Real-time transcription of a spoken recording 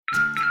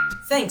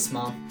Thanks,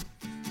 Mom.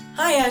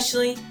 Hi,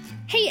 Ashley.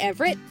 Hey,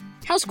 Everett.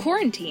 How's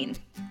quarantine?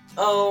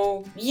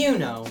 Oh,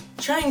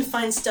 trying to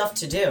find stuff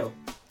to do.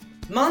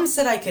 Mom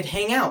said I could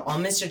hang out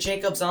on Mr.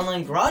 Jacobs'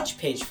 online garage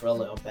page for a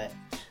little bit.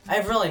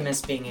 I've really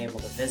missed being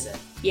able to visit.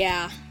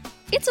 Yeah,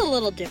 it's a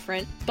little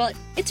different, but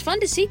it's fun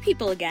to see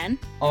people again.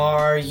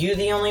 Are you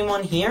the only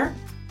one here?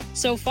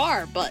 So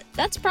far, but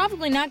that's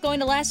probably not going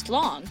to last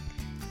long.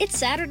 It's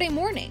Saturday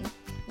morning.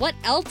 What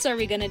else are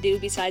we gonna do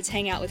besides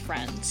hang out with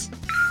friends?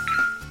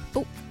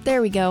 Oh,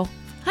 there we go.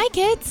 Hi,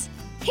 kids.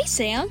 Hey,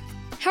 Sam.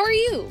 How are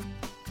you?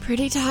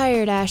 Pretty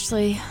tired,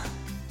 Ashley.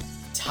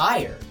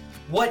 Tired?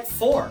 What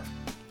for?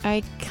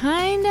 I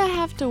kinda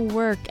have to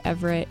work,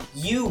 Everett.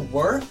 You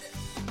work?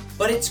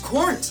 But it's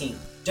quarantine.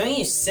 Don't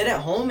you sit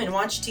at home and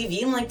watch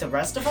TV like the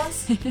rest of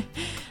us?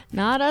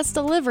 Not us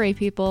delivery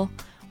people.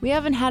 We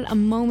haven't had a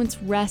moment's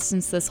rest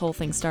since this whole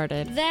thing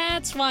started.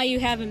 That's why you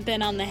haven't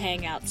been on the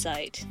Hangout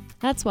site.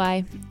 That's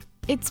why.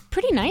 It's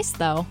pretty nice,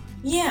 though.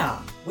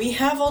 Yeah, we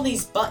have all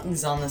these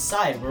buttons on the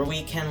side where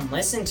we can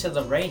listen to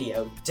the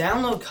radio,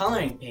 download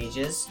coloring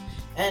pages,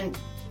 and...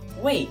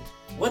 Wait,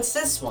 what's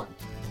this one?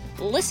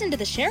 Listen to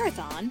the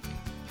Share-a-thon?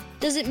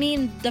 Does it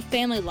mean the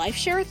Family Life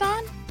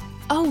Share-a-thon?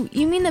 Oh,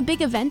 you mean the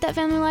big event that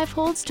Family Life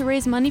holds to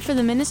raise money for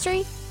the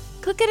ministry?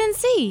 Click it and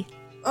see.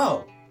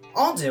 Oh,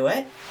 I'll do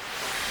it.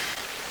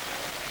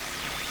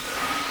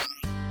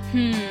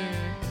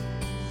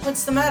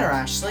 What's the matter,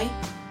 Ashley?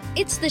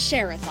 It's the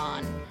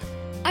Share-a-thon.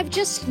 I've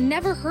just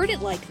never heard it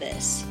like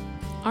this.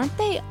 Aren't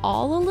they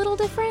all a little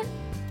different?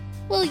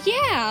 Well,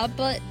 yeah,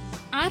 but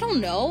I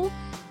don't know.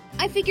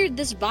 I figured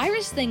this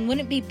virus thing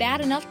wouldn't be bad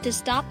enough to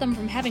stop them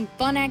from having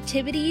fun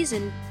activities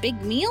and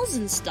big meals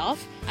and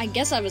stuff. I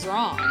guess I was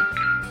wrong.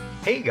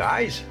 Hey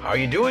guys, how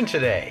you doing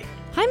today?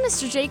 Hi,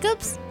 Mr.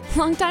 Jacobs.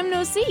 Long time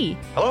no see.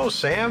 Hello,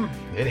 Sam.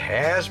 It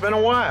has been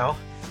a while.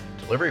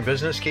 Delivery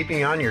business keeping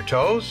you on your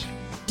toes?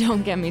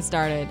 Don't get me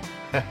started.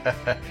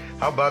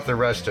 How about the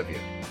rest of you?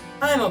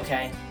 I'm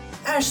okay.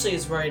 Ashley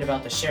is worried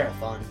about the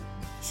Share-a-thon.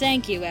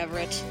 Thank you,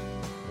 Everett.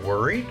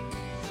 Worried?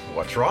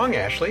 What's wrong,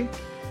 Ashley?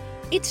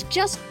 It's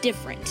just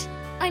different.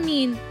 I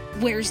mean,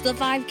 where's the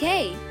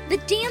 5K? The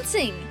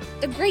dancing?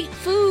 The great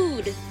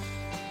food?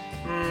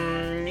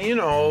 You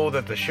know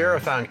that the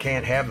Share-a-thon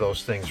can't have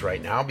those things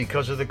right now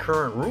because of the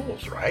current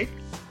rules, right?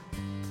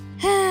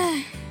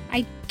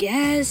 I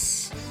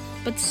guess.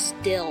 But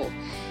still,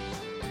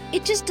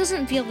 it just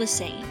doesn't feel the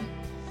same.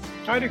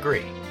 I'd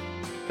agree.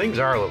 Things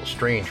are a little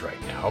strange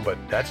right now, but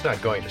that's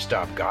not going to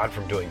stop God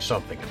from doing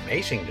something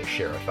amazing this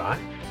Share-a-thon.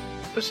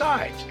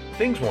 Besides,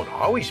 things won't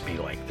always be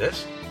like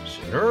this.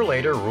 Sooner or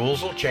later,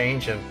 rules will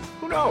change, and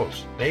who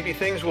knows, maybe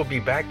things will be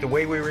back the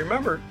way we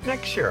remember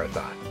next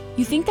Share-a-thon.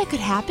 You think that could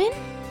happen?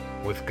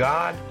 With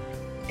God,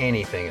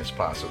 anything is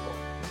possible.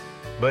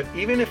 But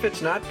even if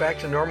it's not back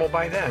to normal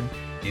by then,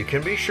 you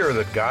can be sure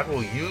that God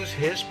will use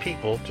His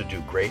people to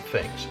do great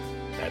things.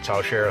 That's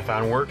how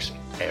Share-a-thon works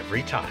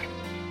every time.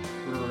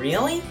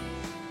 Really?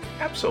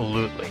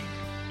 Absolutely.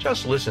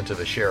 Just listen to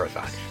the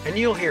Share-a-thon, and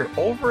you'll hear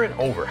over and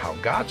over how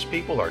God's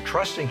people are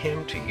trusting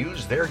Him to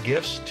use their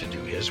gifts to do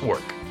His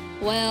work.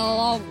 Well,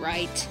 all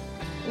right.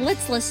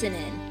 Let's listen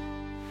in.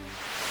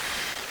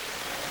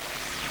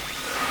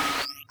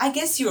 I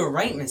guess you were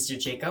right, Mr.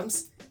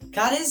 Jacobs.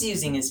 God is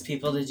using His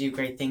people to do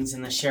great things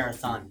in the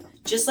Share-a-thon,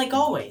 just like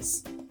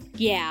always.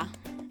 Yeah,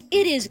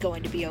 it is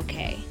going to be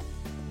okay.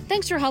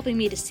 Thanks for helping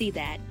me to see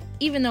that,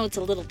 even though it's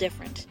a little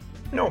different.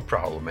 No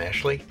problem,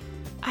 Ashley.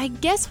 I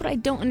guess what I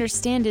don't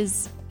understand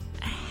is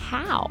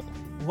how?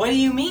 What do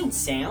you mean,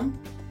 Sam?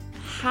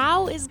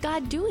 How is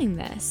God doing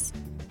this?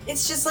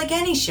 It's just like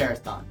any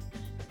Share-a-thon.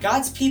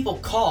 God's people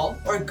call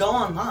or go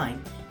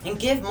online and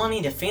give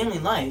money to Family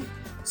Life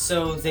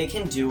so they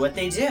can do what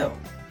they do.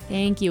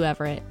 Thank you,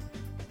 Everett.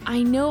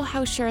 I know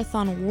how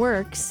Share-a-thon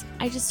works,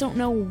 I just don't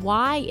know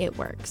why it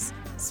works,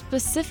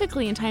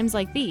 specifically in times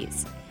like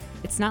these.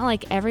 It's not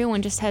like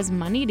everyone just has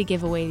money to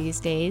give away these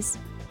days.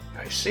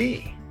 I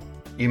see.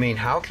 You mean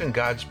how can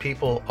God's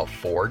people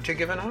afford to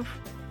give enough?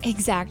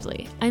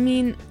 Exactly. I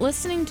mean,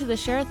 listening to the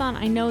Share-a-thon,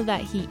 I know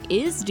that He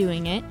is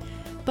doing it,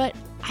 but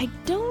I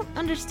don't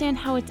understand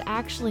how it's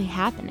actually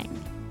happening.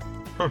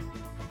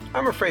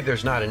 I'm afraid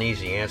there's not an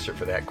easy answer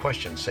for that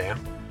question, Sam.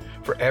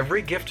 For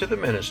every gift to the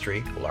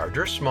ministry, large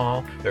or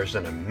small, there's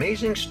an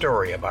amazing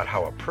story about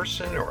how a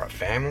person or a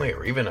family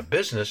or even a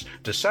business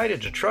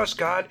decided to trust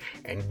God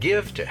and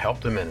give to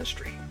help the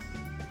ministry.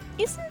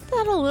 Isn't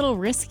that a little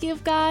risky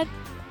of God?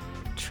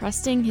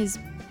 Trusting His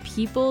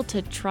people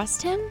to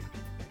trust Him?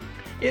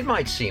 It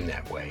might seem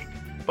that way,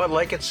 but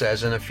like it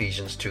says in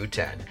Ephesians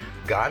 2:10,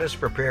 God has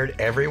prepared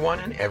everyone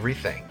and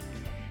everything.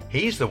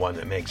 He's the one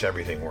that makes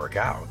everything work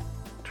out.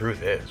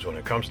 Truth is, when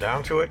it comes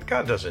down to it,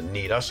 God doesn't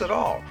need us at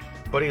all,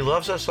 but He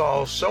loves us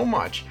all so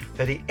much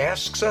that He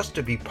asks us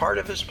to be part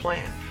of His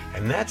plan,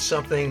 and that's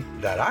something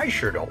that I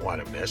sure don't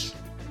want to miss.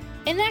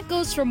 And that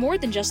goes for more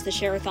than just the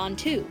Share-a-thon,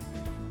 too.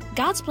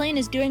 God's plan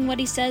is doing what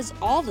He says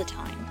all the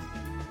time.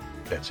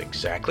 That's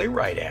exactly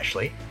right,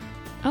 Ashley.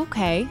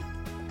 Okay.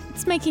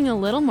 It's making a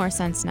little more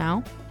sense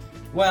now.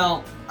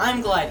 Well,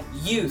 I'm glad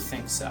you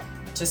think so.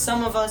 To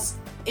some of us,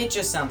 it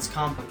just sounds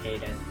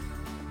complicated.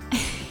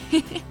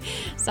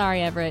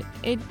 Sorry, Everett.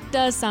 It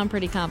does sound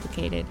pretty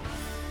complicated.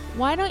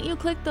 Why don't you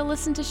click the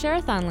Listen to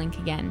Share-a-thon link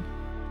again?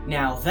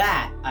 Now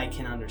that I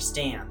can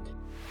understand.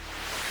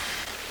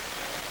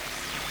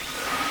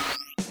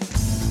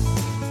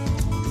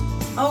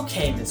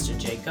 Okay, Mr.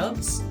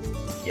 Jacobs.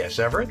 Yes,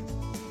 Everett?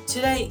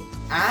 Today,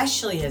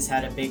 Ashley has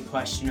had a big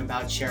question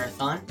about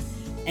Share-a-thon,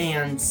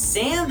 and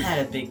Sam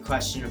had a big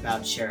question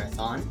about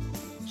Share-a-thon.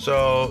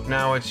 So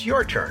now it's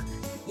your turn.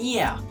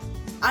 Yeah,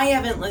 I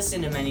haven't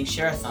listened to many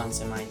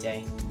Share-a-thons in my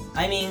day.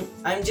 I mean,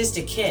 I'm just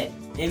a kid.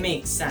 It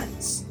makes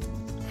sense.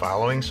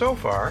 Following so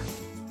far.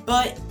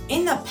 But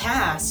in the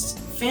past,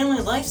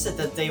 Family Life said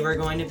that they were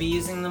going to be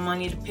using the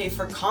money to pay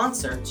for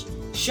concerts,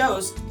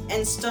 shows,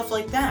 and stuff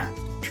like that.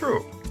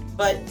 True.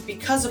 But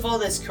because of all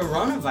this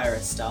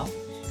coronavirus stuff,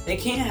 they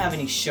can't have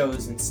any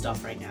shows and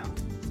stuff right now.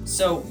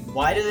 So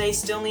why do they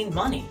still need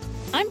money?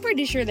 I'm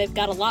pretty sure they've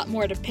got a lot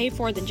more to pay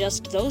for than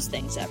just those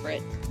things,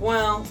 Everett.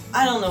 Well,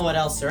 I don't know what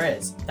else there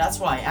is.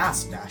 That's why I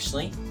asked,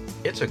 Ashley.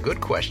 It's a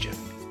good question.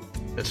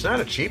 It's not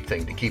a cheap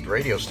thing to keep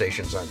radio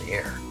stations on the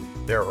air.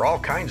 There are all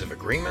kinds of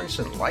agreements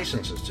and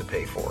licenses to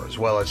pay for, as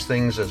well as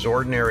things as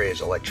ordinary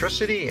as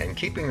electricity and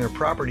keeping their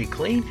property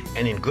clean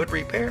and in good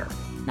repair.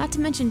 Not to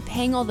mention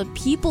paying all the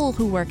people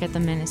who work at the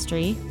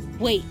ministry.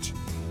 Wait,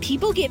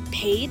 people get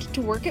paid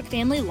to work at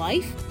Family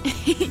Life?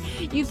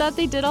 You thought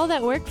they did all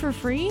that work for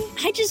free?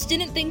 I just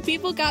didn't think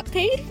people got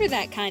paid for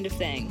that kind of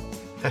thing.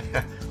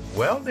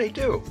 Well, they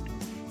do.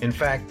 In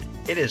fact,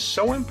 it is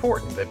so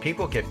important that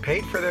people get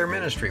paid for their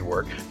ministry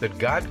work that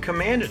God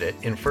commanded it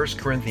in 1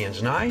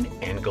 Corinthians 9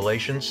 and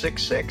Galatians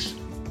 6:6.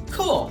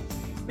 Cool.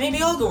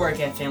 Maybe I'll go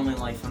work at Family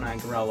Life when I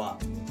grow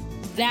up.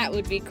 That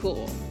would be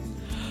cool.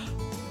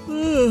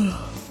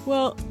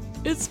 Well,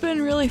 it's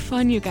been really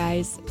fun, you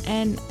guys,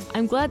 and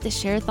I'm glad the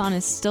Share-a-thon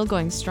is still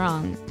going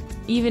strong,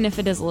 even if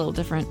it is a little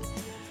different.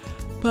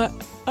 But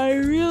I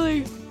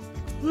really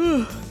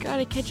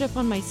gotta catch up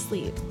on my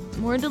sleep.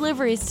 More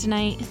deliveries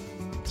tonight.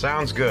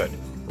 Sounds good.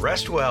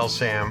 Rest well,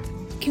 Sam.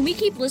 Can we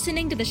keep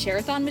listening to the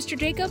Share-a-thon, Mr.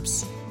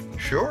 Jacobs?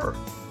 Sure.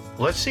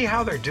 Let's see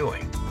how they're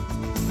doing.